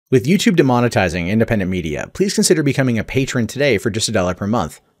With YouTube demonetizing independent media, please consider becoming a patron today for just $1 per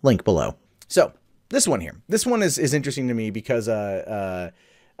month. Link below. So this one here, this one is interesting to me because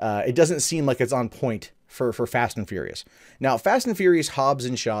it doesn't seem like it's on point for Fast and Furious. Now, Fast and Furious Hobbs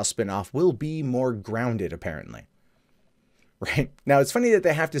and Shaw spinoff will be more grounded, apparently. Right? Now, it's funny that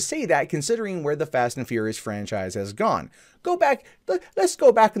they have to say that considering where the Fast and Furious franchise has gone. Let's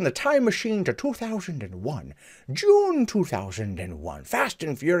go back in the time machine to 2001. June 2001. Fast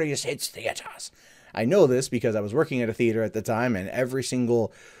and Furious hits theaters. I know this because I was working at a theater at the time, and every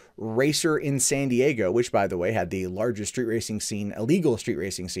single racer in San Diego, which, by the way, had the largest street racing scene, illegal street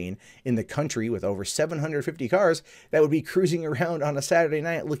racing scene in the country with over 750 cars that would be cruising around on a Saturday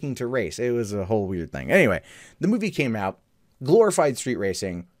night looking to race. It was a whole weird thing. Anyway, the movie came out, glorified street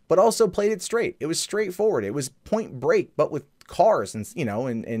racing, but also played it straight. It was straightforward. It was Point Break, but with cars and, you know,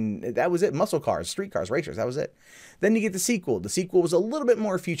 and that was it. Muscle cars, street cars, racers. That was it. Then you get the sequel. The sequel was a little bit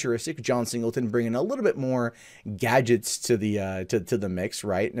more futuristic. John Singleton bringing a little bit more gadgets to the to the mix,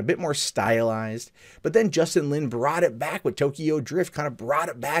 right? And a bit more stylized. But then Justin Lin brought it back with Tokyo Drift, kind of brought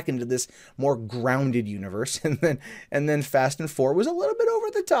it back into this more grounded universe. And then Fast and 4 was a little bit over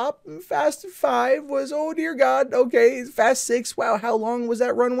the top. Fast 5 was, oh dear God, okay. Fast 6, wow, how long was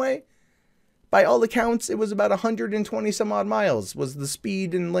that runway? By all accounts, it was about 120 some odd miles was the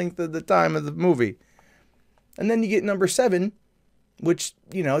speed and length of the time of the movie. And then you get number 7, which,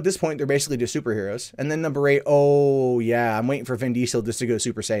 you know, at this point, they're basically just superheroes. And then number 8, oh yeah, I'm waiting for Vin Diesel just to go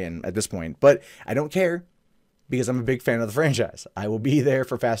Super Saiyan at this point. But I don't care because I'm a big fan of the franchise. I will be there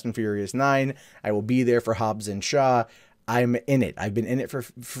for Fast and Furious 9. I will be there for Hobbs and Shaw. I'm in it. I've been in it for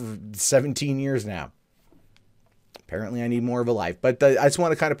 17 years now. Apparently I need more of a life. But I just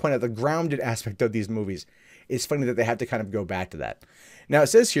want to kind of point out the grounded aspect of these movies. It's funny that they have to kind of go back to that. Now, it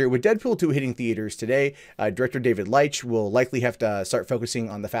says here, with Deadpool 2 hitting theaters today, director David Leitch will likely have to start focusing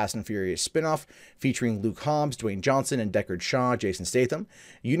on the Fast and Furious spinoff, featuring Luke Hobbs, Dwayne Johnson, and Deckard Shaw, Jason Statham.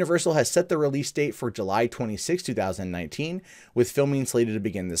 Universal has set the release date for July 26, 2019, with filming slated to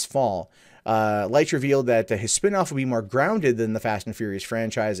begin this fall. Leitch revealed that his spinoff will be more grounded than the Fast and Furious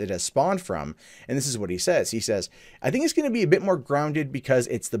franchise it has spawned from, and this is what he says. He says, "I think it's going to be a bit more grounded because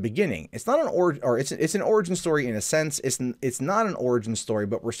it's the beginning. It's not an it's an origin story in a sense. It's not an origin story,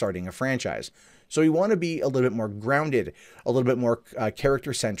 but we're starting a franchise. So we want to be a little bit more grounded, a little bit more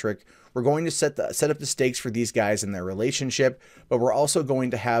character centric. We're going to set up the stakes for these guys and their relationship, but we're also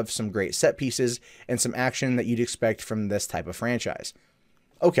going to have some great set pieces and some action that you'd expect from this type of franchise."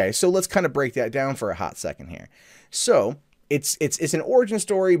 Okay, so let's kind of break that down for a hot second here. So it's an origin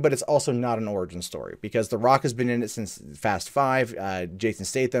story, but it's also not an origin story because The Rock has been in it since Fast 5, Jason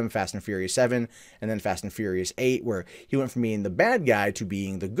Statham, Fast and Furious 7, and then Fast and Furious 8, where he went from being the bad guy to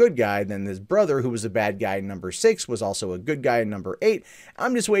being the good guy. Then his brother, who was the bad guy in number 6, was also a good guy in number 8.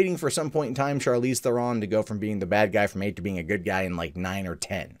 I'm just waiting for some point in time Charlize Theron to go from being the bad guy from 8 to being a good guy in like 9 or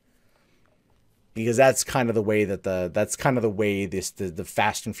 10. Because that's kind of the way that the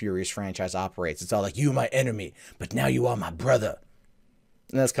Fast and Furious franchise operates. It's all like, you my enemy, but now you are my brother.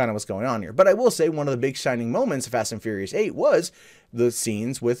 And that's kind of what's going on here. But I will say one of the big shining moments of Fast and Furious 8 was the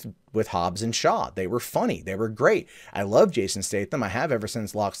scenes with Hobbs and Shaw. They were funny. They were great. I love Jason Statham. I have ever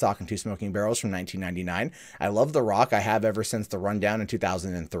since Lock, Stock, and Two Smoking Barrels from 1999. I love The Rock. I have ever since The Rundown in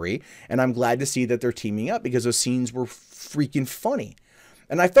 2003. And I'm glad to see that they're teaming up because those scenes were freaking funny.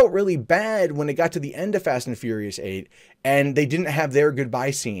 And I felt really bad when it got to the end of Fast and Furious 8 and they didn't have their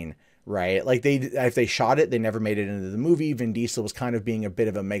goodbye scene, right? Like if they shot it, they never made it into the movie. Vin Diesel was kind of being a bit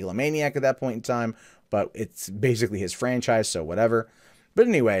of a megalomaniac at that point in time, but it's basically his franchise, so whatever. But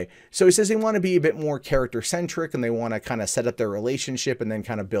anyway, so he says they want to be a bit more character-centric and they want to kind of set up their relationship and then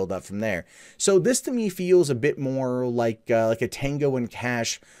kind of build up from there. So this to me feels a bit more like a Tango and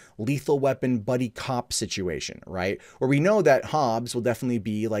Cash Lethal Weapon buddy cop situation, right? Where we know that Hobbs will definitely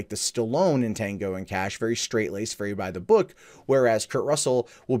be like the Stallone in Tango and Cash, very straight-laced, very by the book, whereas Kurt Russell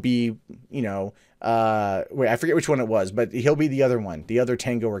will be, you know, wait, I forget which one it was, but he'll be the other one, the other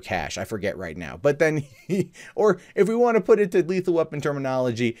Tango or Cash. I forget right now. But then, or if we want to put it to Lethal Weapon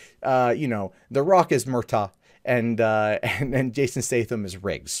terminology, you know, The Rock is Murtaugh and Jason Statham is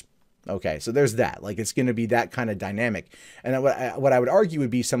Riggs. Okay, so there's that. Like, it's going to be that kind of dynamic. And what I would argue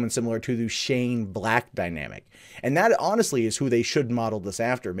would be someone similar to the Shane Black dynamic. And that, honestly, is who they should model this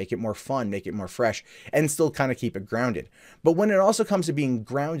after. Make it more fun, make it more fresh, and still kind of keep it grounded. But when it also comes to being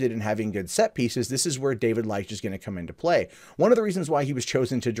grounded and having good set pieces, this is where David Leitch is going to come into play. One of the reasons why he was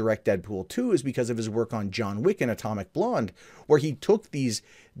chosen to direct Deadpool 2 is because of his work on John Wick and Atomic Blonde, where he took these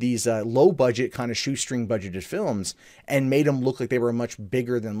low-budget, kind of shoestring budgeted films and made them look like they were much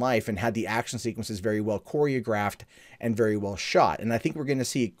bigger than life and had the action sequences very well choreographed and very well shot. And I think we're going to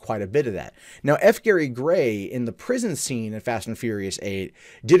see quite a bit of that. Now, F. Gary Gray in the prison scene in Fast and Furious 8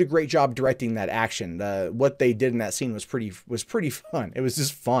 did a great job directing that action. What they did in that scene was pretty fun. It was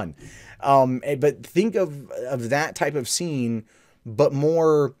just fun. But think of that type of scene, but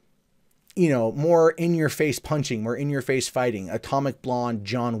more, you know, more in-your-face punching, more in-your-face fighting, Atomic Blonde,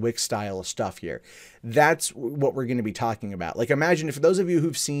 John Wick style of stuff here. That's what we're going to be talking about. Like, imagine if those of you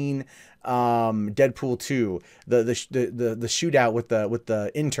who've seen Deadpool 2, the shootout with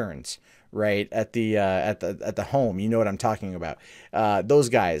the interns, right, at the home, you know what I'm talking about. Those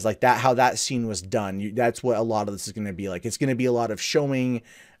guys, like that, how that scene was done. That's what a lot of this is going to be like. It's going to be a lot of showing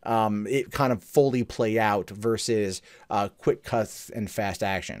it kind of fully play out versus quick cuts and fast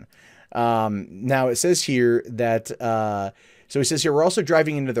action. Now it says here that, so he says here, we're also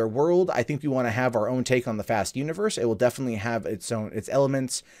driving into their world. I think we want to have our own take on the Fast universe. It will definitely have its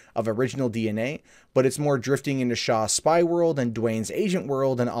elements of original DNA, but it's more drifting into Shaw's spy world and Dwayne's agent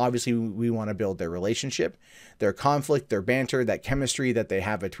world. And obviously we want to build their relationship, their conflict, their banter, that chemistry that they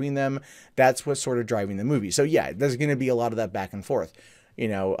have between them. That's what's sort of driving the movie. So yeah, there's going to be a lot of that back and forth. You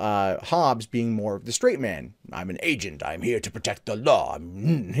know, Hobbs being more of the straight man. I'm an agent. I'm here to protect the law.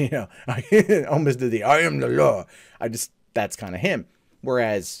 You know, I almost did I am the law. That's kind of him.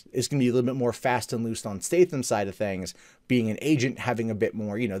 Whereas it's going to be a little bit more fast and loose on Statham's side of things, being an agent, having a bit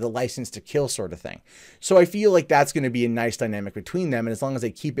more, you know, the license to kill sort of thing. So I feel like that's going to be a nice dynamic between them. And as long as they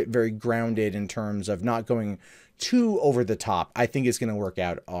keep it very grounded in terms of not going too over the top, I think it's going to work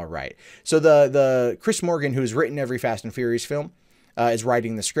out all right. So the Chris Morgan, who's written every Fast and Furious film, is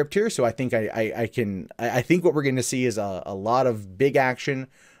writing the script here. So I think I think what we're going to see is a lot of big action,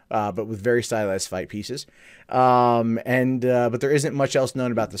 but with very stylized fight pieces. But there isn't much else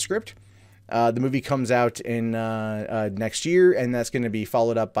known about the script. The movie comes out in next year, and that's going to be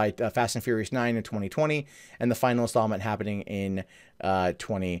followed up by Fast and Furious 9 in 2020, and the final installment happening in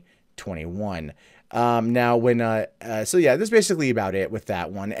 2021. So yeah, that's basically about it with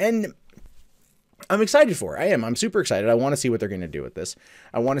that one. And I'm excited for it. I'm super excited. I want to see what they're going to do with this.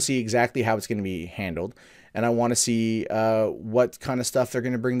 I want to see exactly how it's going to be handled. And I want to see what kind of stuff they're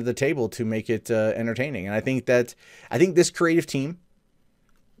going to bring to the table to make it entertaining. And I think this creative team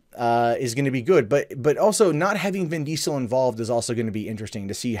is going to be good. But also not having Vin Diesel involved is also going to be interesting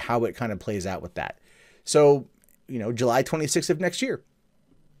to see how it kind of plays out with that. So, you know, July 26th of next year.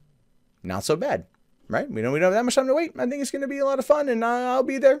 Not so bad, right? We don't have that much time to wait. I think it's going to be a lot of fun, and I'll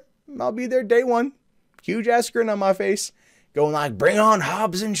be there. I'll be there day one. Huge ass grin on my face. Going like, bring on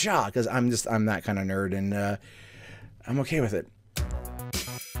Hobbs and Shaw. Because I'm that kind of nerd, and I'm okay with it.